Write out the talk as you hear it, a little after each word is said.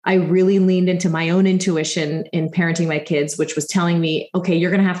I really leaned into my own intuition in parenting my kids, which was telling me, okay,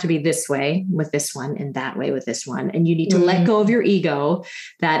 you're going to have to be this way with this one and that way with this one. And you need to let go of your ego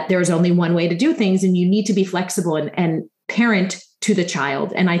that there's only one way to do things. And you need to be flexible and parent to the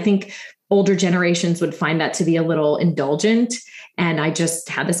child. And I think older generations would find that to be a little indulgent. And I just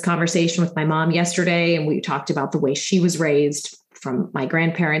had this conversation with my mom yesterday, and we talked about the way she was raised from my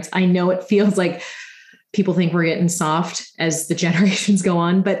grandparents. I know it feels like people think we're getting soft as the generations go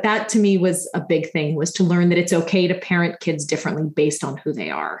on, but that to me was a big thing, was to learn that it's okay to parent kids differently based on who they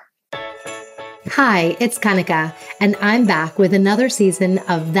are. Hi, it's Kanika, and I'm back with another season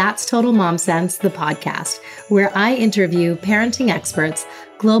of That's Total Mom Sense, the podcast, where I interview parenting experts,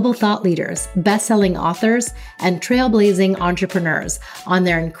 global thought leaders, best-selling authors, and trailblazing entrepreneurs on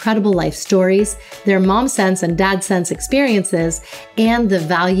their incredible life stories, their mom sense and dad sense experiences, and the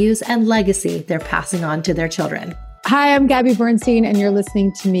values and legacy they're passing on to their children. Hi, I'm Gabby Bernstein, and you're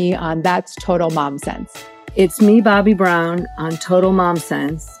listening to me on That's Total Mom Sense. It's me, Bobby Brown, on Total Mom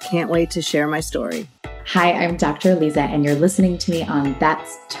Sense. Can't wait to share my story. Hi, I'm Dr. Lisa, and you're listening to me on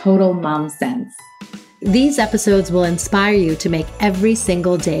That's Total Mom Sense. These episodes will inspire you to make every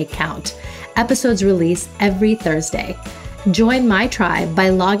single day count. Episodes release every Thursday. Join my tribe by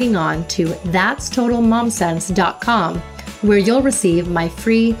logging on to thatstotalmomsense.com, where you'll receive my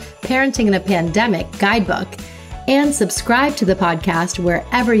free Parenting in a Pandemic guidebook, and subscribe to the podcast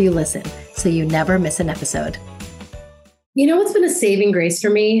wherever you listen, so you never miss an episode. You know what's been a saving grace for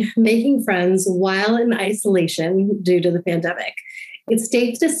me? Making friends while in isolation due to the pandemic. It's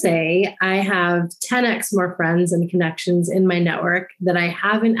safe to say I have 10x more friends and connections in my network that I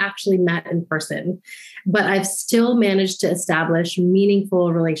haven't actually met in person, but I've still managed to establish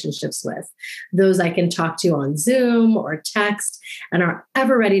meaningful relationships with. Those I can talk to on Zoom or text and are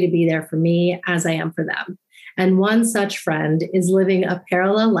ever ready to be there for me as I am for them. And one such friend is living a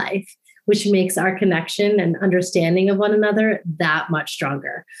parallel life, which makes our connection and understanding of one another that much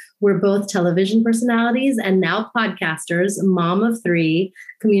stronger. We're both television personalities and now podcasters, mom of 3,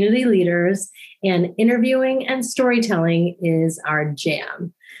 community leaders, and interviewing and storytelling is our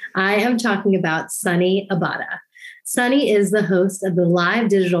jam. I am talking about Sunny Abada. Sunny is the host of the live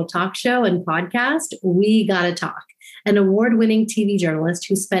digital talk show and podcast, We Gotta Talk. An award-winning TV journalist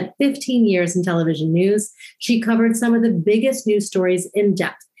who spent 15 years in television news. She covered some of the biggest news stories in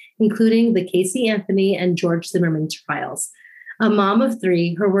depth, including the Casey Anthony and George Zimmerman trials. A mom of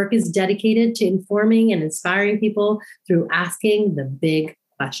 3, her work is dedicated to informing and inspiring people through asking the big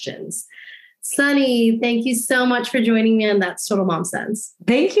questions. Sunny, thank you so much for joining me on That's Total Mom Sense.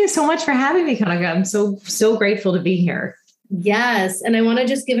 Thank you so much for having me, Kanika. I'm so grateful to be here. Yes. And I want to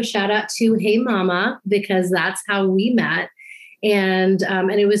just give a shout out to Hey Mama, because that's how we met. And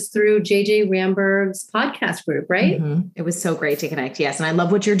it was through JJ Ramberg's podcast group, right? Mm-hmm. It was so great to connect. Yes. And I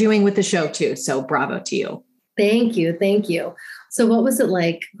love what you're doing with the show too. So bravo to you. Thank you. Thank you. So what was it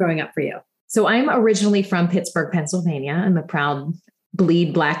like growing up for you? So I'm originally from Pittsburgh, Pennsylvania. I'm a proud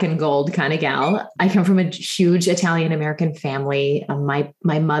bleed black and gold kind of gal. I come from a huge Italian-American family. My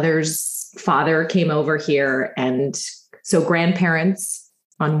mother's father came over here, and so grandparents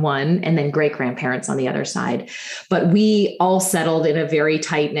on one and then great-grandparents on the other side. But we all settled in a very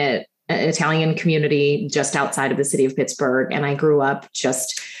tight-knit Italian community just outside of the city of Pittsburgh. And I grew up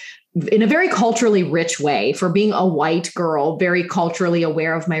just in a very culturally rich way. For being a white girl, very culturally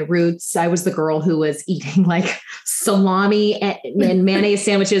aware of my roots. I was the girl who was eating like salami and mayonnaise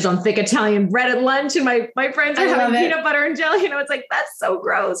sandwiches on thick Italian bread at lunch. And my friends are having peanut butter and jelly. And I was like, that's so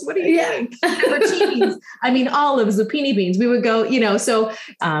gross. What are you doing? Rotinis. I mean, olives, zucchini beans. We would go, so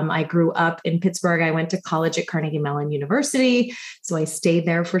I grew up in Pittsburgh. I went to college at Carnegie Mellon University. So I stayed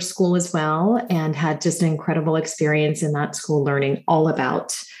there for school as well and had just an incredible experience in that school, learning all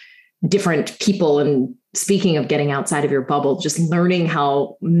about different people. And speaking of getting outside of your bubble, just learning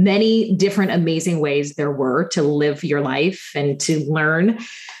how many different amazing ways there were to live your life and to learn.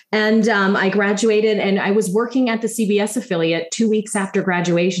 And I graduated and I was working at the CBS affiliate 2 weeks after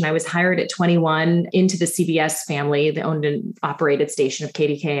graduation. I was hired at 21 into the CBS family, the owned and operated station of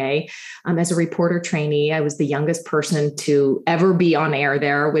KDKA, as a reporter trainee. I was the youngest person to ever be on air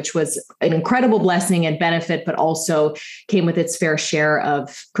there, which was an incredible blessing and benefit, but also came with its fair share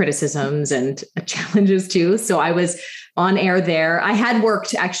of criticisms and challenges too. So I was on air there. I had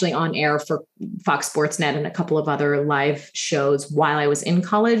worked actually on air for Fox Sports Net and a couple of other live shows while I was in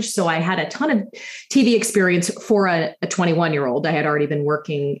college. So I had a ton of TV experience for a 21-year-old. I had already been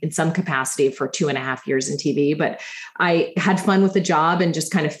working in some capacity for 2.5 years in TV, but I had fun with the job and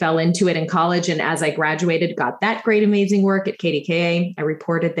just kind of fell into it in college. And as I graduated, got that great, amazing work at KDKA. I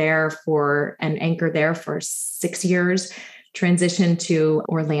reported there for an anchor there for 6 years. transitioned to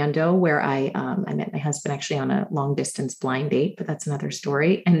Orlando, where I met my husband actually on a long distance blind date, but that's another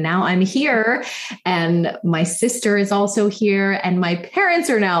story. And now I'm here, and my sister is also here, and my parents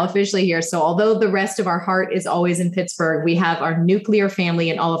are now officially here. So although the rest of our heart is always in Pittsburgh, we have our nuclear family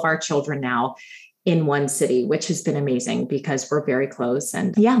and all of our children now in one city, which has been amazing because we're very close.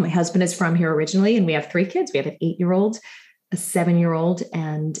 And yeah, my husband is from here originally, and we have 3 kids. We have an 8-year-old, a 7-year-old,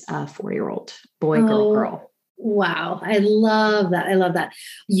 and a 4-year-old, boy, girl. Wow. I love that. I love that.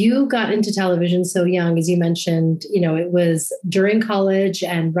 You got into television so young, as you mentioned, it was during college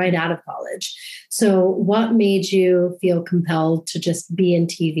and right out of college. So what made you feel compelled to just be in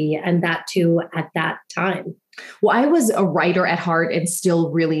TV, and that too at that time? Well, I was a writer at heart and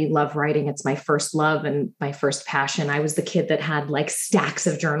still really love writing. It's my first love and my first passion. I was the kid that had like stacks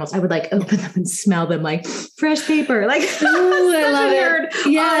of journals. I would like open them and smell them like fresh paper. Like, ooh, I love it.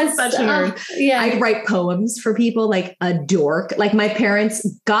 Yes. Such a nerd. Yeah. I'd write poems for people, like a dork. Like my parents,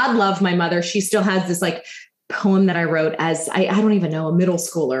 God love my mother. She still has this like poem that I wrote as I don't even know, a middle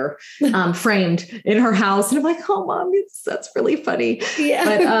schooler, framed in her house. And I'm like, oh, Mom, that's really funny. Yeah.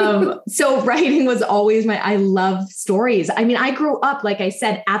 But so writing was always I love stories. I mean, I grew up, like I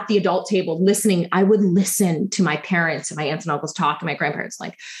said, at the adult table listening. I would listen to my parents and my aunts and uncles talk, and my grandparents,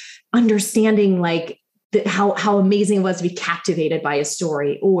 like understanding like how amazing it was to be captivated by a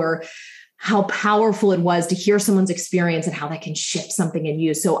story, or how powerful it was to hear someone's experience and how that can shift something in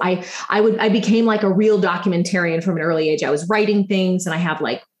you. So I became like a real documentarian from an early age. I was writing things, and I have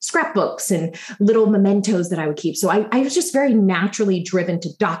like scrapbooks and little mementos that I would keep. So I was just very naturally driven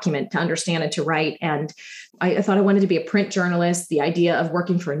to document, to understand, and to write. And I thought I wanted to be a print journalist. The idea of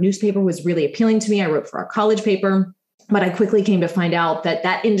working for a newspaper was really appealing to me. I wrote for our college paper, but I quickly came to find out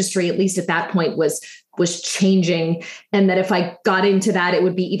that industry, at least at that point, was changing. And that if I got into that, it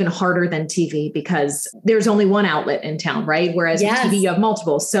would be even harder than TV because there's only one outlet in town, right? Whereas with TV, you have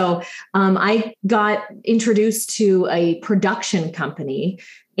multiple. So I got introduced to a production company,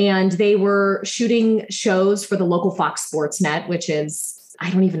 and they were shooting shows for the local Fox Sports Net, which is, I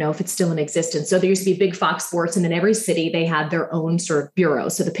don't even know if it's still in existence. So there used to be big Fox Sports, and in every city they had their own sort of bureau.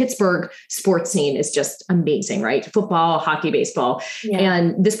 So the Pittsburgh sports scene is just amazing, right? Football, hockey, baseball. Yeah.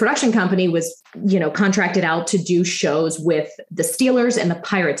 And this production company was, contracted out to do shows with the Steelers and the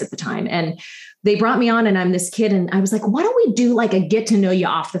Pirates at the time. And they brought me on, and I'm this kid, and I was like, why don't we do like a get to know you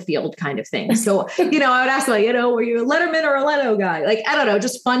off the field kind of thing? So, I would ask like, were you a Letterman or a Leno guy? Like, I don't know,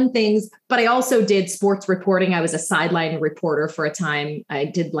 just fun things. But I also did sports reporting. I was a sideline reporter for a time. I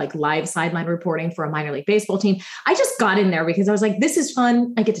did like live sideline reporting for a minor league baseball team. I just got in there because I was like, this is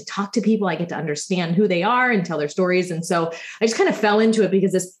fun. I get to talk to people. I get to understand who they are and tell their stories. And so I just kind of fell into it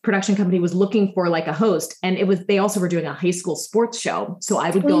because this production company was looking for like a host. And they also were doing a high school sports show. So I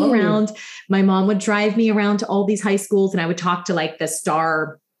would go around. My mom would drive me around to all these high schools, and I would talk to like the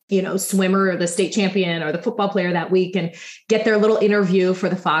star, swimmer or the state champion or the football player that week, and get their little interview for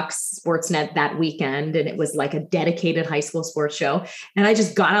the Fox Sportsnet that weekend. And it was like a dedicated high school sports show. And I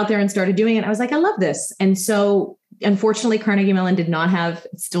just got out there and started doing it. I was like, I love this. And so unfortunately, Carnegie Mellon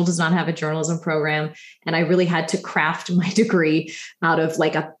still does not have a journalism program. And I really had to craft my degree out of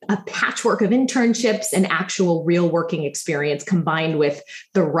like a patchwork of internships and actual real working experience combined with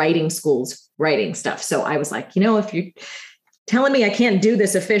the writing school's writing stuff. So I was like, if you're telling me I can't do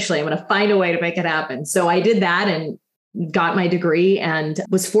this officially, I'm going to find a way to make it happen. So I did that and got my degree, and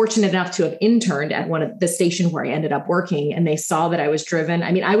was fortunate enough to have interned at one of the station where I ended up working. And they saw that I was driven.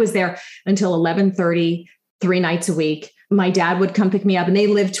 I mean, I was there until 11:30, 3 nights a week. My dad would come pick me up, and they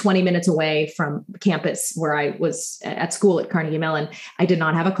lived 20 minutes away from campus where I was at school at Carnegie Mellon. I did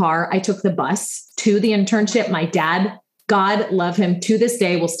not have a car. I took the bus to the internship. My dad, God love him, to this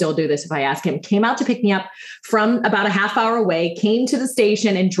day will still do this if I ask him, came out to pick me up from about a half hour away, came to the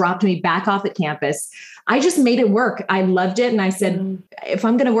station and dropped me back off at campus. I just made it work. I loved it. And I said, if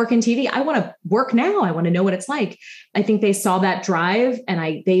I'm going to work in TV, I want to work now. I want to know what it's like. I think they saw that drive,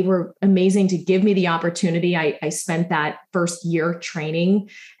 and they were amazing to give me the opportunity. I spent that first year training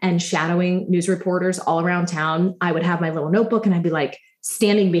and shadowing news reporters all around town. I would have my little notebook, and I'd be like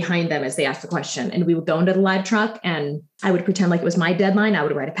standing behind them as they asked the question. And we would go into the live truck, and I would pretend like it was my deadline. I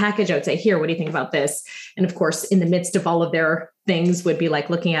would write a package. I would say, here, what do you think about this? And of course, in the midst of all of their things, would be like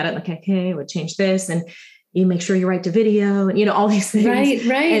looking at it like, okay, we'll change this. And you make sure you write the video and, all these things.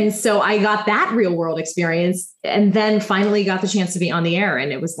 Right. And so I got that real world experience, and then finally got the chance to be on the air.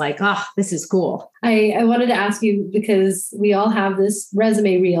 And it was like, this is cool. I wanted to ask you, because we all have this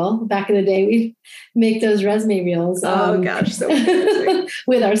resume reel. Back in the day, we make those resume reels. Oh gosh. So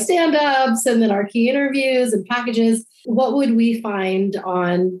with our stand-ups and then our key interviews and packages. What would we find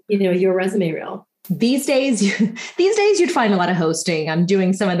on, your resume reel? these days you'd find a lot of hosting. I'm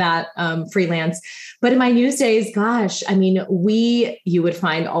doing some of that freelance, but in my news days, gosh, I mean, you would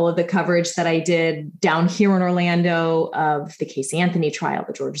find all of the coverage that I did down here in Orlando of the Casey Anthony trial,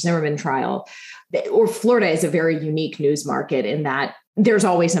 the George Zimmerman trial. Or Florida is a very unique news market in that there's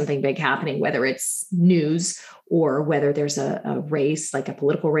always something big happening, whether it's news or whether there's a race, like a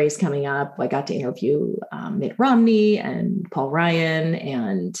political race coming up. I got to interview Mitt Romney and Paul Ryan,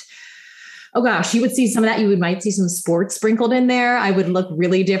 and oh gosh, you would see some of that. You might see some sports sprinkled in there. I would look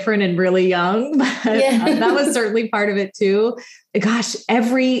really different and really young, but that was certainly part of it too. Gosh,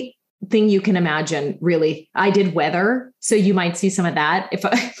 everything you can imagine, really. I did weather, so you might see some of that.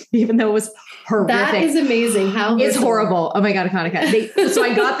 Even though it was horrific. That is amazing. It's horrible. Oh my God, Kanika. So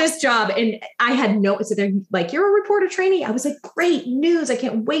I got this job and I had so they're like, you're a reporter trainee. I was like, great news. I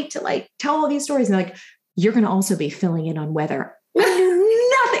can't wait to like tell all these stories. And they're like, you're going to also be filling in on weather. I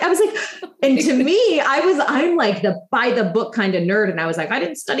knew nothing. I was like, and to me, I'm like the by the book kind of nerd. And I was like, I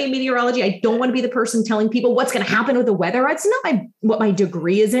didn't study meteorology. I don't want to be the person telling people what's going to happen with the weather. It's not what my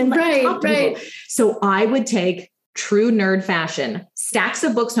degree is in. Like, right. So I would take true nerd fashion, stacks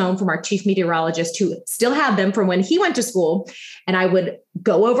of books home from our chief meteorologist who still had them from when he went to school. And I would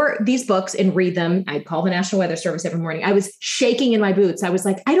go over these books and read them. I'd call the National Weather Service every morning. I was shaking in my boots. I was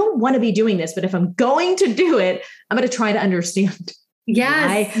like, I don't want to be doing this, but if I'm going to do it, I'm going to try to understand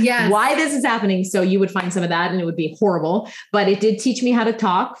why this is happening. So you would find some of that and it would be horrible, but it did teach me how to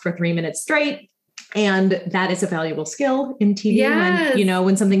talk for 3 minutes straight. And that is a valuable skill in TV. Yes.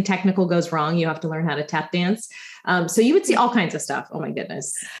 When something technical goes wrong, you have to learn how to tap dance. So you would see all kinds of stuff. Oh my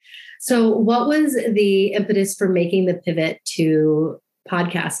goodness. So what was the impetus for making the pivot to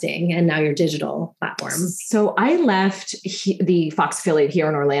podcasting and now your digital platform? So I left the Fox affiliate here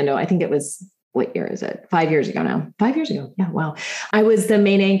in Orlando. I think it was, what year is it? 5 years ago now. 5 years ago. Yeah. Wow. I was the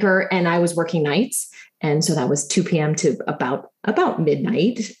main anchor and I was working nights. And so that was 2 p.m. to about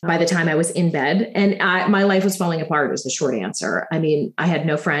midnight by the time I was in bed. And my life was falling apart is the short answer. I mean, I had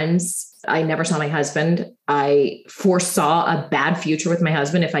no friends. I never saw my husband. I foresaw a bad future with my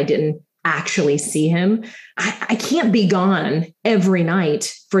husband if I didn't actually see him. I can't be gone every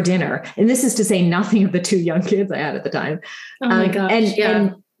night for dinner. And this is to say nothing of the 2 young kids I had at the time. Oh my gosh.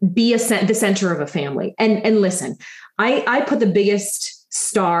 And be the center of a family. And listen, I put the biggest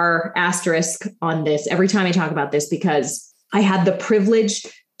star asterisk on this every time I talk about this, because I had the privilege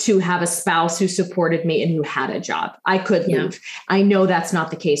to have a spouse who supported me and who had a job. I could leave. I know that's not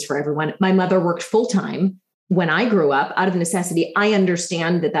the case for everyone. My mother worked full time when I grew up out of necessity. I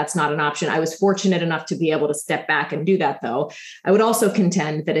understand that that's not an option. I was fortunate enough to be able to step back and do that, though. I would also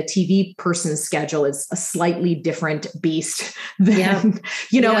contend that a TV person's schedule is a slightly different beast than,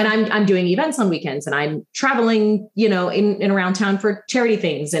 and I'm doing events on weekends and I'm traveling, in and around town for charity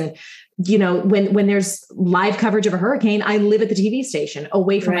things. And, when there's live coverage of a hurricane, I live at the TV station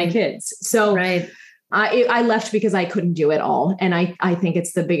away from my kids. So I left because I couldn't do it all. And I think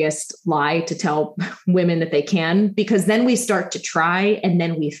it's the biggest lie to tell women that they can, because then we start to try and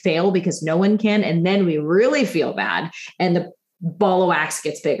then we fail because no one can. And then we really feel bad and the ball of wax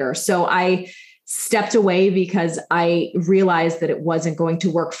gets bigger. So I stepped away because I realized that it wasn't going to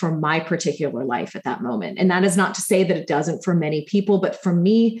work for my particular life at that moment. And that is not to say that it doesn't for many people, but for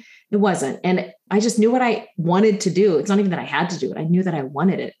me, it wasn't. And I just knew what I wanted to do. It's not even that I had to do it. I knew that I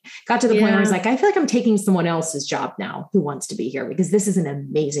wanted it. Got to the point where I was like, I feel like I'm taking someone else's job now who wants to be here, because this is an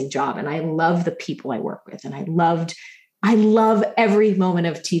amazing job. And I love the people I work with. And I love every moment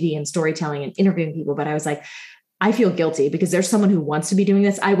of TV and storytelling and interviewing people. But I was like, I feel guilty because there's someone who wants to be doing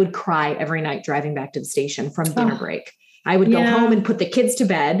this. I would cry every night driving back to the station from dinner break. I would go home and put the kids to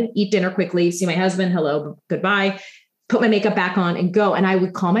bed, eat dinner quickly, see my husband, hello, goodbye, put my makeup back on and go. And I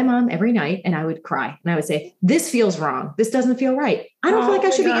would call my mom every night and I would cry. And I would say, this feels wrong. This doesn't feel right. I don't feel like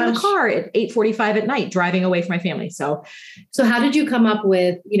I should be in the car at 8:45 at night, driving away from my family. So how did you come up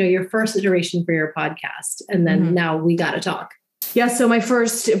with, your first iteration for your podcast? And then now We Gotta Talk. Yeah. So my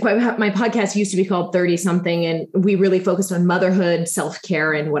podcast used to be called 30 something, and we really focused on motherhood,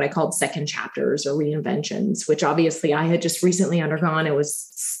 self-care, and what I called second chapters or reinventions, which obviously I had just recently undergone. It was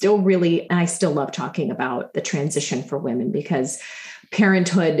still really, and I still love talking about the transition for women, because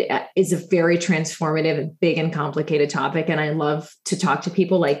parenthood is a very transformative and big and complicated topic. And I love to talk to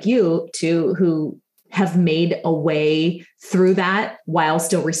people like you too, who have made a way through that while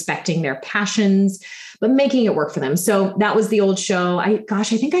still respecting their passions, but making it work for them. So that was the old show. I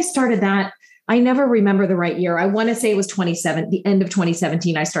think I started that. I never remember the right year. I want to say it was the end of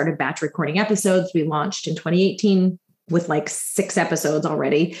 2017. I started batch recording episodes. We launched in 2018. with like 6 episodes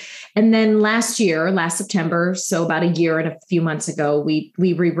already. And then last September, so about a year and a few months ago, we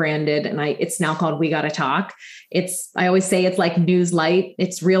rebranded, and it's now called We Gotta Talk. I always say it's like News Light.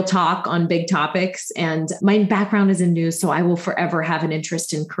 It's real talk on big topics. And my background is in news, so I will forever have an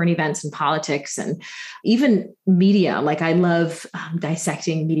interest in current events and politics and even media. Like I love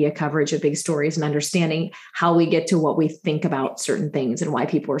dissecting media coverage of big stories and understanding how we get to what we think about certain things and why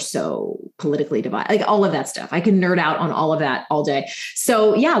people are so politically divided, like all of that stuff. I can nerd out on all of that all day.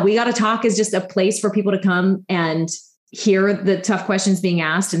 So yeah, We Gotta Talk is just a place for people to come and hear the tough questions being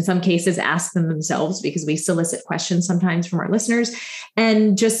asked, in some cases ask them themselves, because we solicit questions sometimes from our listeners,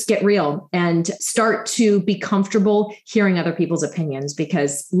 and just get real and start to be comfortable hearing other people's opinions.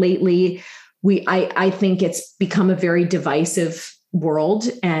 Because lately I think it's become a very divisive world.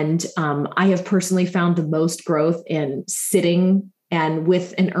 And I have personally found the most growth in sitting and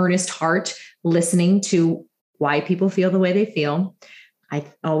with an earnest heart, listening to why people feel the way they feel. I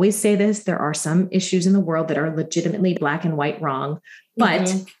always say this, there are some issues in the world that are legitimately black and white wrong,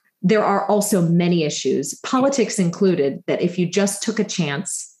 but there are also many issues, politics included, that if you just took a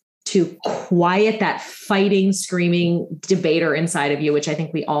chance to quiet that fighting, screaming debater inside of you, which I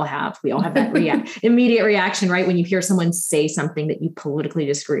think we all have that immediate reaction, right? When you hear someone say something that you politically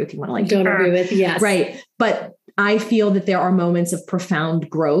disagree with, you want to like, don't agree with, yes. Right. But I feel that there are moments of profound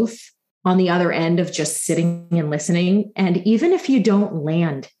growth on the other end of just sitting and listening. And even if you don't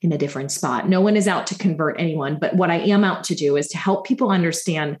land in a different spot, no one is out to convert anyone. But what I am out to do is to help people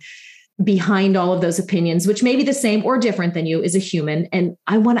understand behind all of those opinions, which may be the same or different than you, is a human. And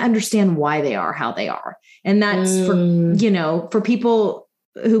I want to understand why they are how they are. And that's for people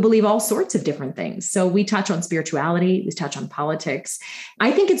who believe all sorts of different things. So we touch on spirituality, we touch on politics. I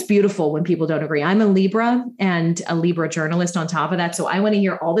think it's beautiful when people don't agree. I'm a Libra and a Libra journalist on top of that. So I want to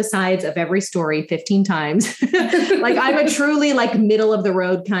hear all the sides of every story 15 times. Like I'm a truly like middle of the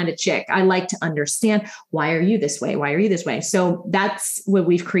road kind of chick. I like to understand, why are you this way? Why are you this way? So that's what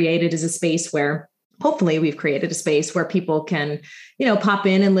we've created, is a space where hopefully we've created a space where people can, pop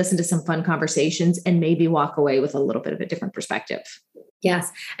in and listen to some fun conversations and maybe walk away with a little bit of a different perspective.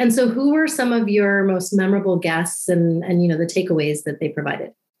 Yes. And so who were some of your most memorable guests and the takeaways that they provided?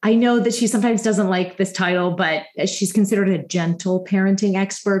 I know that she sometimes doesn't like this title, but she's considered a gentle parenting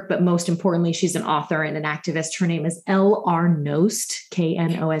expert. But most importantly, she's an author and an activist. Her name is L.R. Knost,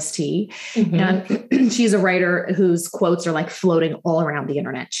 Knost. And she's a writer whose quotes are like floating all around the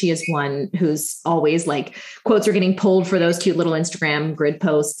internet. She is one who's always like, quotes are getting pulled for those cute little Instagram grid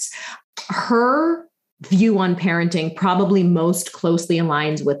posts. Her view on parenting probably most closely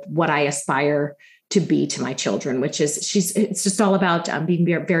aligns with what I aspire to be to my children, which is it's just all about being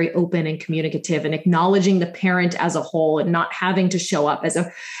very open and communicative and acknowledging the parent as a whole and not having to show up as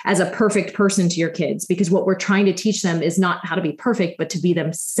a perfect person to your kids, because what we're trying to teach them is not how to be perfect, but to be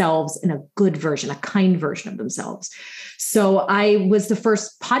themselves in a good version, a kind version of themselves. So I was the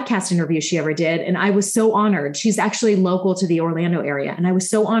first podcast interview she ever did. And I was so honored. She's actually local to the Orlando area. And I was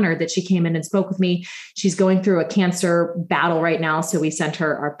so honored that she came in and spoke with me. She's going through a cancer battle right now. So we sent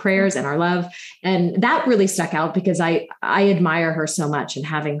her our prayers and our love. And that really stuck out because I admire her so much, and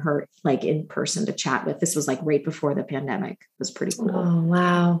having her like in person to chat with. This was like right before the pandemic. It was pretty cool. Oh,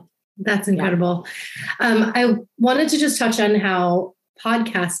 wow. That's incredible. Yeah. I wanted to just touch on how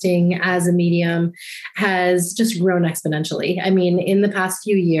podcasting as a medium has just grown exponentially. I mean, in the past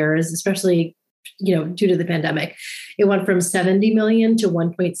few years, especially, due to the pandemic, it went from 70 million to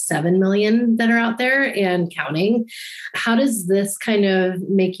 1.7 million that are out there and counting. How does this kind of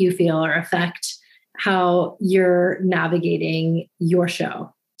make you feel or affect how you're navigating your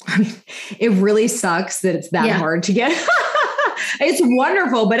show? It really sucks that it's that hard to get. It's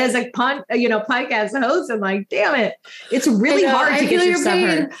wonderful, but as a podcast host, I'm like, damn it, it's really hard to get your stuff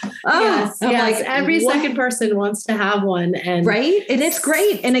heard. Yes. Like every second person wants to have one, and right, and it's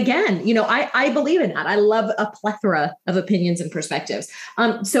great. And again, I believe in that. I love a plethora of opinions and perspectives.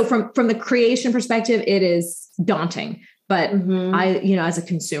 So from the creation perspective, it is daunting, but I, as a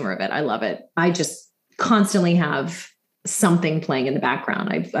consumer of it, I love it. I just constantly have something playing in the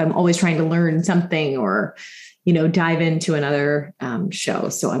background. I'm always trying to learn something or dive into another show.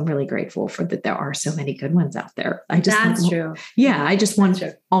 So I'm really grateful for that. There are so many good ones out there. That's true. Yeah. I just want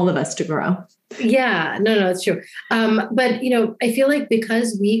all of us to grow. Yeah, no, it's true. But, I feel like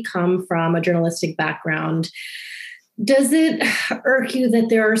because we come from a journalistic background, does it irk you that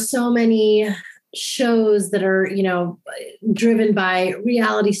there are so many shows that are, driven by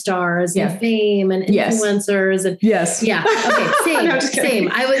reality stars and fame and influencers. And yes. Yeah. Okay. Same.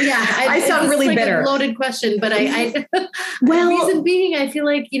 I sound really bitter. A loaded question, but the reason being, I feel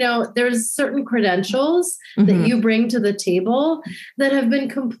like, there's certain credentials that you bring to the table that have been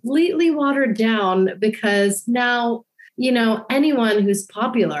completely watered down because now, anyone who's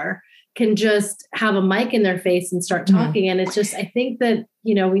popular can just have a mic in their face and start talking. And it's just, I think that,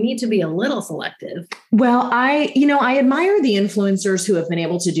 we need to be a little selective. Well, I admire the influencers who have been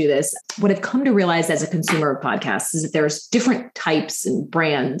able to do this. What I've come to realize as a consumer of podcasts is that there's different types and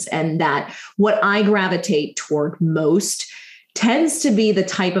brands, and that what I gravitate toward most tends to be the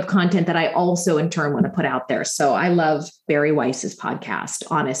type of content that I also in turn want to put out there. So I love Barry Weiss's podcast,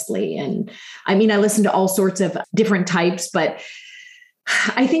 honestly. And I listen to all sorts of different types, but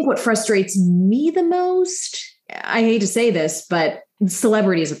I think what frustrates me the most, I hate to say this, but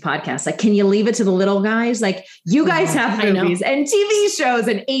celebrities with podcasts, like, can you leave it to the little guys? Like, you guys have movies and TV shows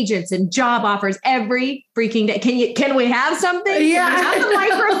and agents and job offers every freaking day. Can we have something? Yeah. Can we have the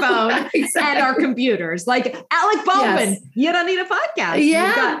microphone and our computers? Like Alec Baldwin, you don't need a podcast.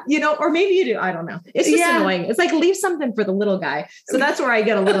 Yeah. Or maybe you do. I don't know. It's just annoying. It's like, leave something for the little guy. So that's where I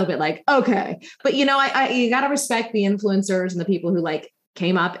get a little bit like, okay. But you got to respect the influencers and the people who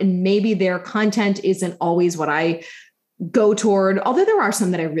came up, and maybe their content isn't always what I go toward, although there are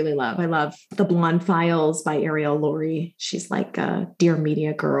some that I really love. I love The Blonde Files by Ariel Laurie. She's like a Dear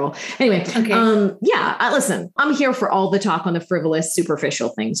Media girl. Anyway, listen, I'm here for all the talk on the frivolous, superficial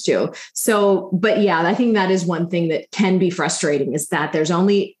things too. So, but I think that is one thing that can be frustrating, is that there's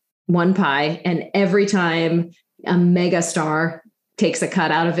only one pie, and every time a mega star takes a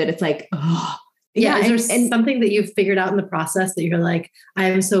cut out of it, it's like, oh. Yeah. Is there something that you've figured out in the process that you're like, I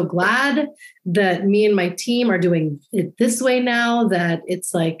am so glad that me and my team are doing it this way now, that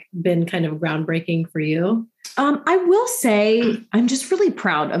it's been kind of groundbreaking for you? I will say I'm just really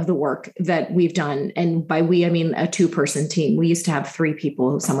proud of the work that we've done. And by we, I mean a 2-person team. We used to have 3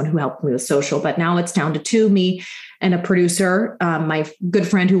 people, someone who helped me with social, but now it's down to 2, me and a producer. My good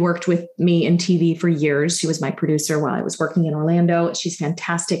friend who worked with me in TV for years. She was my producer while I was working in Orlando. She's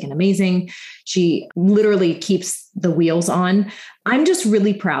fantastic and amazing. She literally keeps the wheels on. I'm just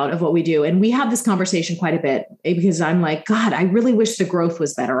really proud of what we do. And we have this conversation quite a bit because I'm like, God, I really wish the growth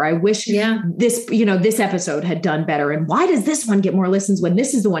was better. I wish this episode had done better. And why does this one get more listens when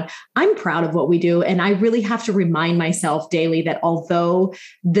this is the one? I'm proud of what we do. And I really have to remind myself daily that although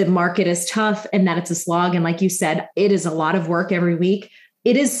the market is tough and that it's a slog, and like you said, it is a lot of work every week,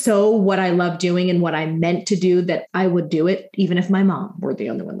 it is so what I love doing and what I meant to do that I would do it even if my mom were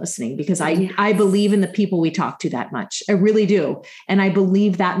the only one listening, because I believe in the people we talk to that much. I really do. And I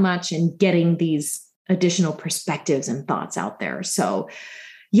believe that much in getting these additional perspectives and thoughts out there. So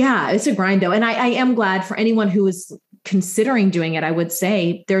it's a grind though. And I am glad for anyone who is considering doing it. I would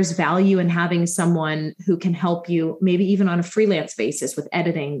say there's value in having someone who can help you, maybe even on a freelance basis with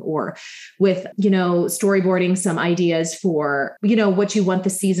editing or with, storyboarding some ideas for, what you want the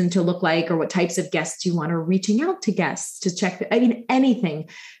season to look like or what types of guests you want, or reaching out to guests to check. Anything.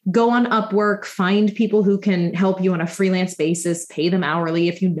 Go on Upwork, find people who can help you on a freelance basis, pay them hourly.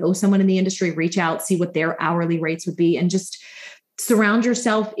 If you know someone in the industry, reach out, see what their hourly rates would be, and just surround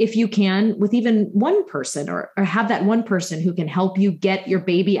yourself, if you can, with even one person or have that one person who can help you get your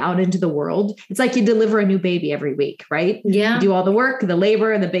baby out into the world. It's like you deliver a new baby every week, right? Yeah. You do all the work, the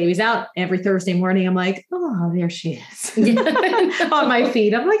labor, and the baby's out. Every Thursday morning, I'm like, oh, there she is on my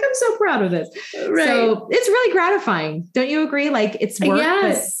feet. I'm like, I'm so proud of this. Right. So it's really gratifying. Don't you agree? Like, it's work,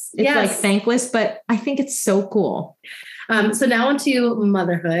 but it's like thankless, but I think it's so cool. So now onto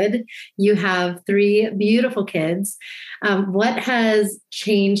motherhood. You have 3 beautiful kids. What has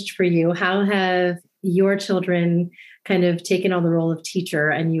changed for you? How have your children kind of taken on the role of teacher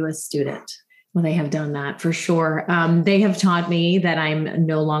and you as student? Well, they have done that for sure. They have taught me that I'm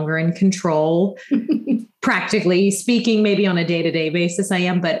no longer in control. Practically speaking, maybe on a day-to-day basis I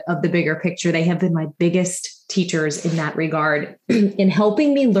am, but of the bigger picture, they have been my biggest teachers in that regard, in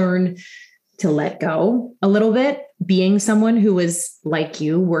helping me learn to let go a little bit, being someone who was like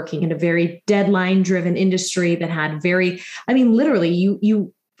you, working in a very deadline-driven industry that had literally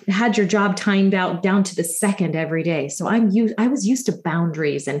you had your job timed out down to the second every day. So I was used to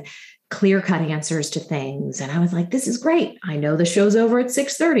boundaries and clear-cut answers to things. And I was like, this is great. I know the show's over at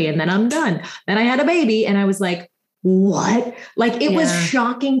 6:30 and then I'm done. Then I had a baby and I was like, what? Like, it was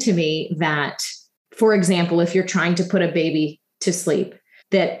shocking to me that, for example, if you're trying to put a baby to sleep,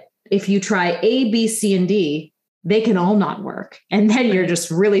 that if you try A, B, C, and D, they can all not work. And then you're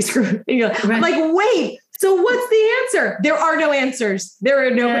just really screwed. I'm like, wait, So what's the answer? There are no answers.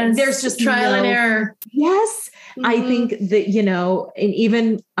 There's just trial and error. Yes. I think that, and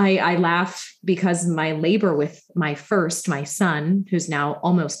even I laugh because my labor with my son, who's now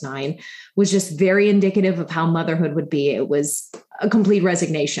almost 9, was just very indicative of how motherhood would be. It was a complete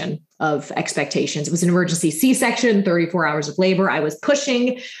resignation of expectations. It was an emergency C-section, 34 hours of labor. I was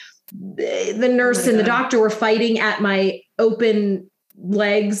pushing. The nurse and the doctor were fighting at my open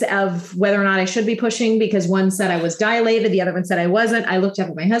legs of whether or not I should be pushing, because one said I was dilated, the other one said I wasn't. I looked up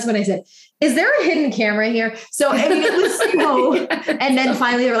at my husband. I said, "Is there a hidden camera here?" So I mean, it was so. And then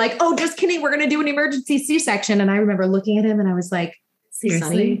finally, they were like, "Oh, just kidding. We're going to do an emergency C-section." And I remember looking at him, and I was like, "Seriously?"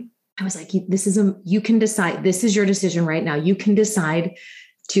 Sonny, I was like, you can decide. This is your decision right now. You can decide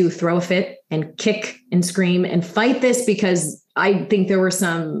to throw a fit and kick and scream and fight this, because I think there were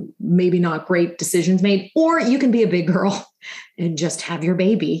some maybe not great decisions made, or you can be a big girl and just have your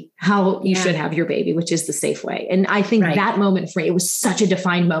baby how you should have your baby, which is the safe way. And I think that moment for me, it was such a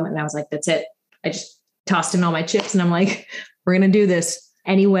defined moment. And I was like, that's it. I just tossed in all my chips and I'm like, we're going to do this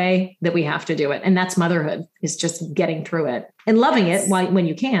any way that we have to do it. And that's motherhood, is just getting through it and loving it when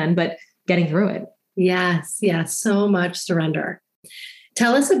you can, but getting through it. Yes. Yes. So much surrender.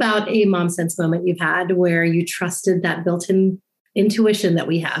 Tell us about a mom sense moment you've had where you trusted that built-in intuition that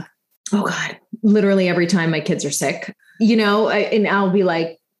we have. Oh God, literally every time my kids are sick, and I'll be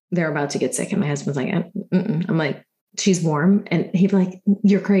like, they're about to get sick. And my husband's like, I'm like, she's warm. And he'd be like,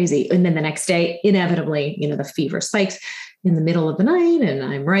 you're crazy. And then the next day, inevitably, the fever spikes in the middle of the night, and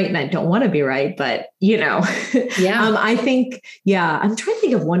I'm right. And I don't want to be right, but I think, I'm trying to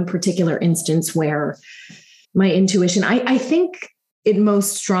think of one particular instance where my intuition, I think it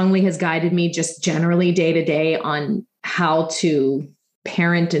most strongly has guided me just generally day to day on how to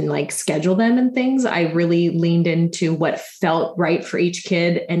parent and schedule them and things. I really leaned into what felt right for each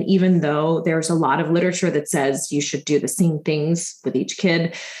kid. And even though there's a lot of literature that says you should do the same things with each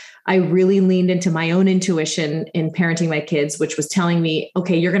kid, I really leaned into my own intuition in parenting my kids, which was telling me,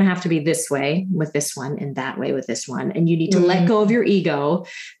 okay, you're going to have to be this way with this one and that way with this one. And you need to let go of your ego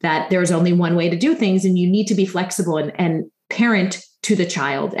that there's only one way to do things. And you need to be flexible and parent to the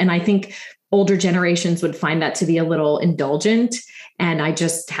child. And I think older generations would find that to be a little indulgent. And I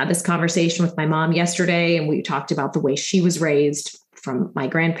just had this conversation with my mom yesterday, and we talked about the way she was raised from my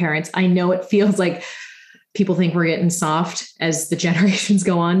grandparents. I know it feels like people think we're getting soft as the generations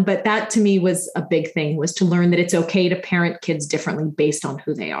go on, but that to me was a big thing, was to learn that it's okay to parent kids differently based on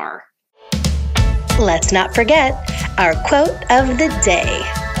who they are. Let's not forget our quote of the day.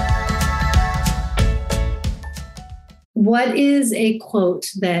 What is a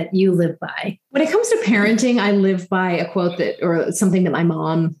quote that you live by? When it comes to parenting, I live by a quote or something that my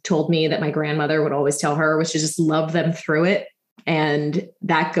mom told me that my grandmother would always tell her, which is just love them through it. And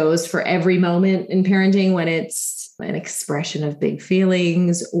that goes for every moment in parenting, when it's an expression of big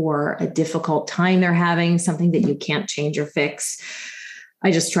feelings or a difficult time they're having, something that you can't change or fix.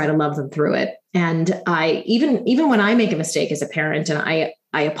 I just try to love them through it. And I, even when I make a mistake as a parent and I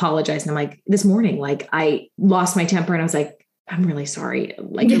apologize, and I'm like, this morning, I lost my temper and I was like, I'm really sorry.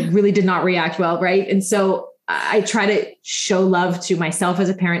 I really did not react well. Right. And so I try to show love to myself as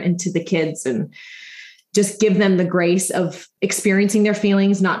a parent and to the kids, and just give them the grace of experiencing their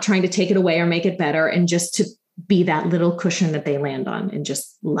feelings, not trying to take it away or make it better, and just to be that little cushion that they land on and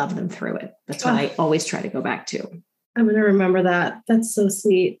just love them through it. That's what I always try to go back to. I'm going to remember that. That's so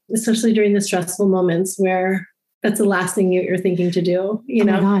sweet, especially during the stressful moments where that's the last thing you're thinking to do, Oh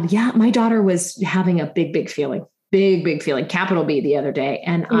my God. Yeah. My daughter was having a big feeling, capital B, the other day.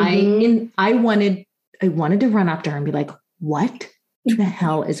 And I wanted to run up to her and be like, what the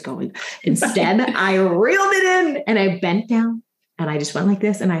hell is going? Instead, I reeled it in and I bent down and I just went like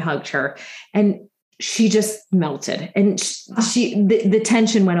this and I hugged her, and she just melted, and the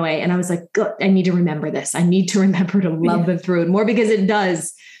tension went away. And I was like, good, I need to remember this. I need to remember to love them through it more, because it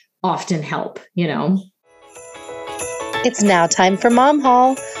does often help, It's now time for Mom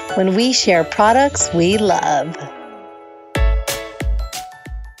Haul, when we share products we love.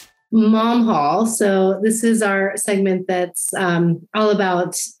 Mom Haul. So this is our segment that's all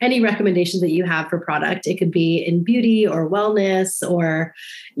about any recommendations that you have for product. It could be in beauty or wellness or,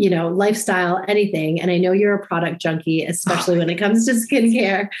 lifestyle, anything. And I know you're a product junkie, especially when it comes to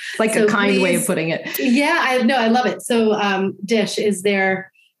skincare. Like a kind way of putting it. Yeah, I love it. So Dish,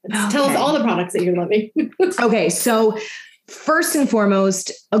 tell us all the products that you're loving. Okay. So first and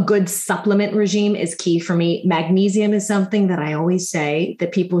foremost, a good supplement regime is key for me. Magnesium is something that I always say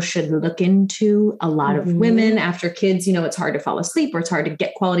that people should look into. A lot of women after kids, it's hard to fall asleep or it's hard to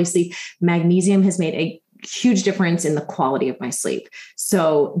get quality sleep. Magnesium has made a huge difference in the quality of my sleep.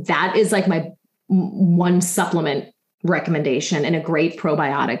 So that is like my one supplement recommendation and a great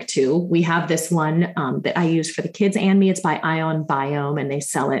probiotic too. We have this one that I use for the kids and me. It's by Ion Biome, and they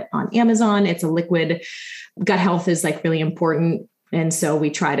sell it on Amazon. It's a liquid. Gut health is like really important. And so we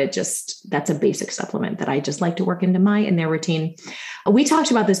try to that's a basic supplement that I just like to work into their routine. We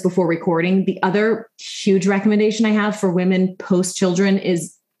talked about this before recording. The other huge recommendation I have for women post children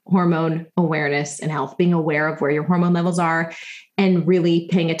is hormone awareness and health, being aware of where your hormone levels are and really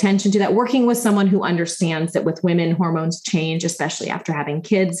paying attention to that, working with someone who understands that with women, hormones change, especially after having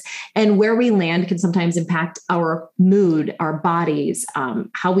kids, and where we land can sometimes impact our mood, our bodies,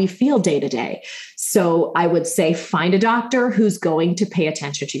 how we feel day to day. So I would say find a doctor who's going to pay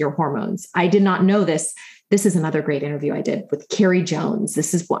attention to your hormones. I did not know this. This is another great interview I did with Carrie Jones.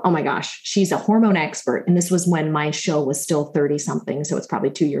 This is oh my gosh, she's a hormone expert. And this was when my show was still 30 something. So it's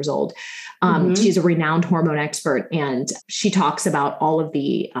probably 2 years old. She's a renowned hormone expert. And she talks about all of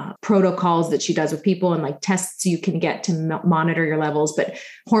the protocols that she does with people and like tests you can get to monitor your levels. But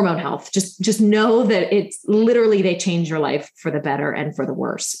hormone health, just know that it's literally, they change your life for the better and for the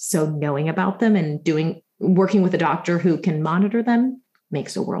worse. So knowing about them and working with a doctor who can monitor them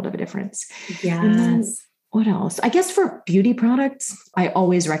makes a world of a difference. Yes. What else? I guess for beauty products, I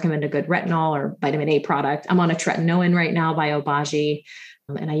always recommend a good retinol or vitamin A product. I'm on a tretinoin right now by Obagi,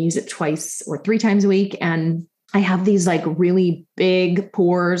 and I use it 2 or 3 times a week. And I have these like really big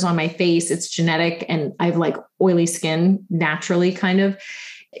pores on my face. It's genetic, and I have like oily skin naturally kind of.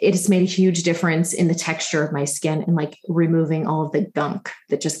 It's made a huge difference in the texture of my skin and like removing all of the gunk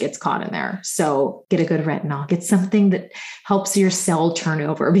that just gets caught in there. So get a good retinol, get something that helps your cell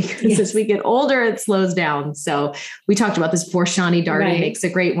turnover, because as we get older, it slows down. So we talked about this before. Shani Darden makes a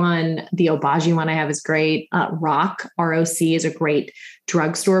great one. The Obagi one I have is great. ROC is a great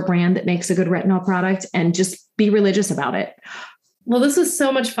drugstore brand that makes a good retinol product, and just be religious about it. Well, this was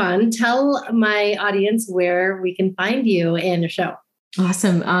so much fun. Tell my audience where we can find you and your show.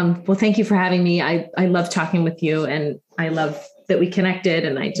 Awesome. Well, thank you for having me. I love talking with you, and I love that we connected,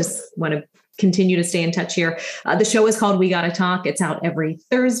 and I just want to continue to stay in touch here. The show is called We Gotta Talk. It's out every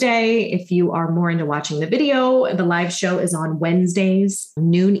Thursday. If you are more into watching the video, the live show is on Wednesdays,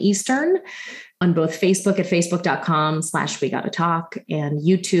 noon Eastern, on both Facebook at facebook.com/We Gotta Talk, and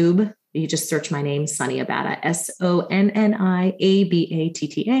YouTube. You just search my name, Sunny Abatta,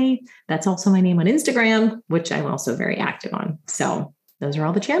 SONNIABATTA. That's also my name on Instagram, which I'm also very active on. So those are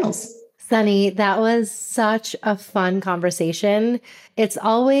all the channels. Sunny, that was such a fun conversation. It's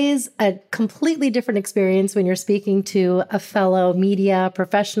always a completely different experience when you're speaking to a fellow media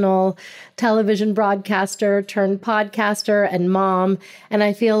professional, television broadcaster turned podcaster and mom. And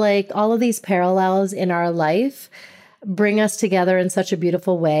I feel like all of these parallels in our life bring us together in such a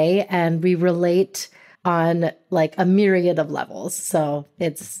beautiful way, and we relate on like a myriad of levels. So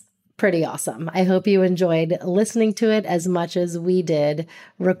it's pretty awesome. I hope you enjoyed listening to it as much as we did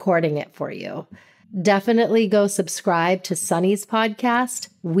recording it for you. Definitely go subscribe to Sunny's podcast,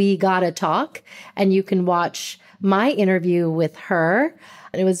 We Gotta Talk, and you can watch my interview with her.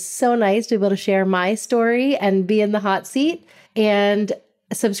 It was so nice to be able to share my story and be in the hot seat. And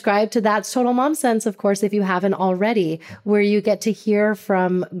subscribe to That's Total Mom Sense, of course, if you haven't already, where you get to hear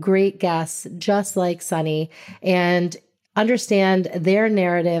from great guests just like Sunny and understand their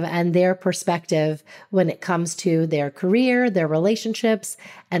narrative and their perspective when it comes to their career, their relationships,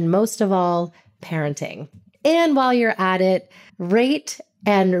 and most of all, parenting. And while you're at it, rate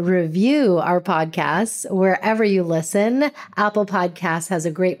and review our podcasts wherever you listen. Apple Podcasts has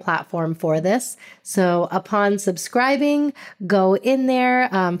a great platform for this. So upon subscribing, go in there,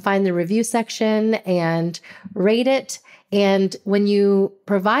 find the review section and rate it. And when you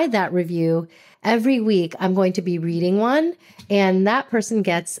provide that review, every week I'm going to be reading one, and that person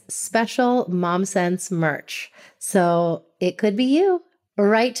gets special Mom Sense merch. So it could be you.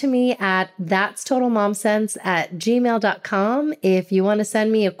 Write to me at thatstotalmomsense@gmail.com if you want to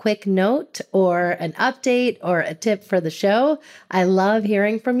send me a quick note or an update or a tip for the show. I love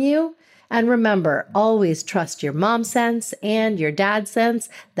hearing from you. And remember, always trust your mom sense and your dad sense,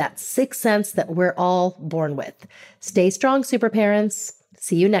 that sixth sense that we're all born with. Stay strong, super parents.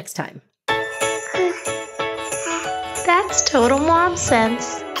 See you next time. That's Total Mom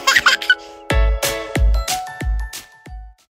Sense.